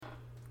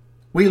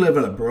We live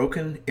in a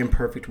broken,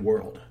 imperfect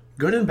world.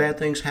 Good and bad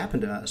things happen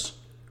to us.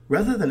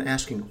 Rather than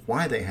asking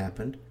why they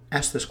happened,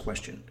 ask this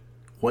question: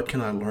 what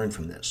can I learn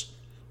from this?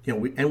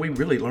 We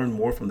really learn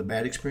more from the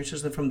bad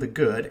experiences than from the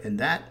good, and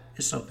that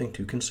is something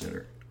to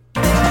consider.